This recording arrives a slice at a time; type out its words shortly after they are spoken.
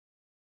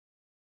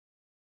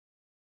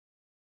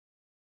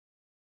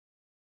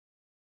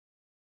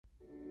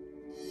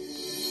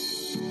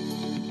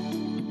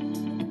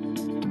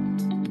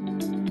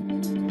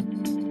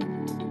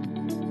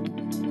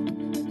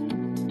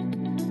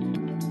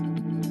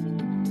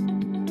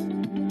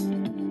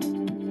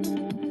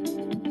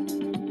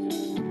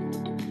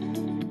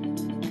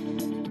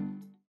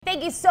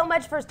Thank you so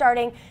much for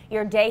starting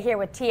your day here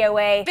with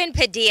TOA. Stephen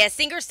Padilla,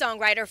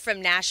 singer-songwriter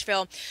from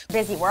Nashville.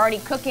 Busy. We're already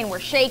cooking, we're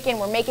shaking,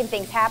 we're making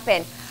things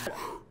happen.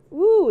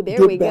 Ooh,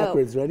 there we go.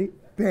 Backwards, ready?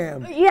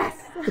 Bam. Yes.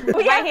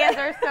 My hands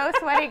are so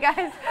sweaty,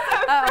 guys.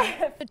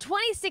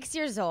 26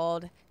 years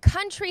old,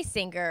 country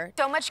singer.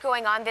 So much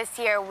going on this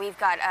year. We've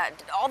got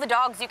all the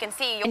dogs you can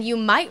see. And you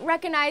might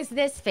recognize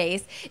this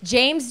face,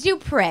 James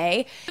Dupre.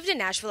 You lived in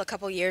Nashville a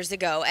couple years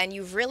ago, and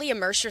you've really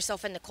immersed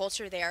yourself in the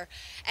culture there.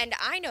 And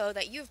I know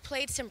that you've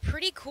played some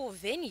pretty cool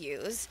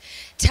venues.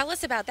 Tell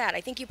us about that.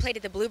 I think you played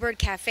at the Bluebird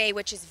Cafe,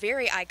 which is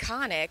very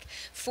iconic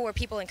for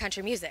people in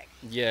country music.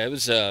 Yeah, it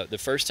was the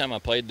first time I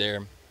played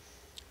there.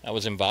 I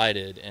was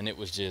invited, and it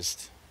was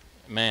just,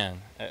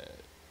 man,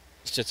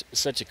 it's just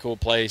such a cool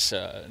place.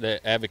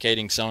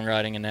 Advocating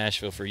songwriting in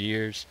Nashville for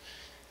years.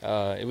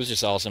 It was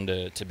just awesome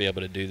to be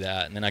able to do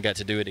that. And then I got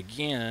to do it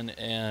again,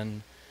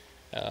 and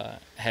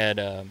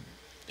had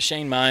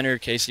Shane Miner,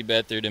 Casey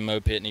Beathard, and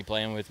Mo Pitney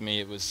playing with me.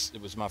 It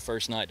was my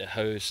first night to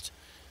host,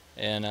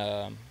 and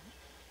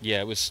yeah,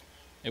 it was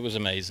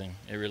amazing.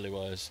 It really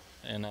was.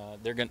 And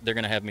they're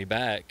gonna have me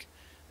back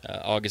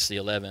August the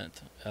 11th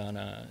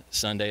on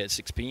Sunday at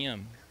 6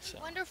 p.m. So.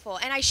 Wonderful.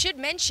 And I should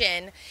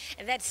mention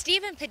that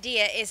Stephen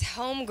Padilla is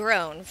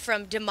homegrown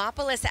from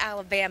Demopolis,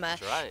 Alabama,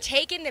 That's right.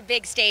 Taking the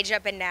big stage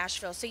up in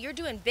Nashville. So you're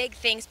doing big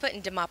things,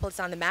 putting Demopolis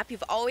on the map.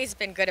 You've always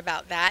been good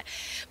about that.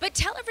 But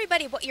tell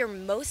everybody what you're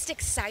most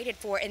excited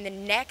for in the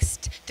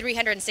next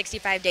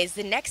 365 days,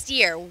 the next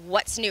year.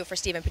 What's new for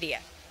Stephen Padilla?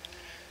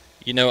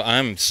 You know,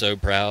 I'm so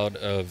proud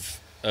of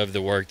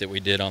the work that we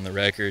did on the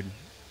record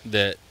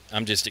that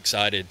I'm just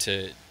excited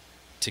to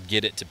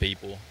get it to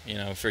people. You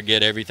know,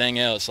 forget everything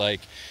else. Like,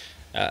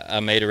 I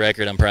made a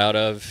record I'm proud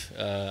of,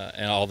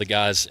 and all the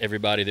guys,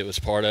 everybody that was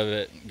part of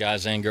it,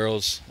 guys and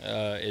girls.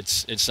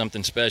 It's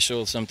something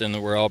special, something that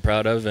we're all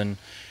proud of, and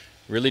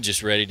really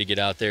just ready to get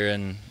out there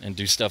and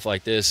do stuff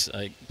like this,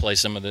 like play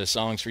some of the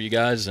songs for you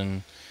guys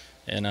and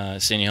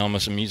send you home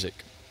with some music.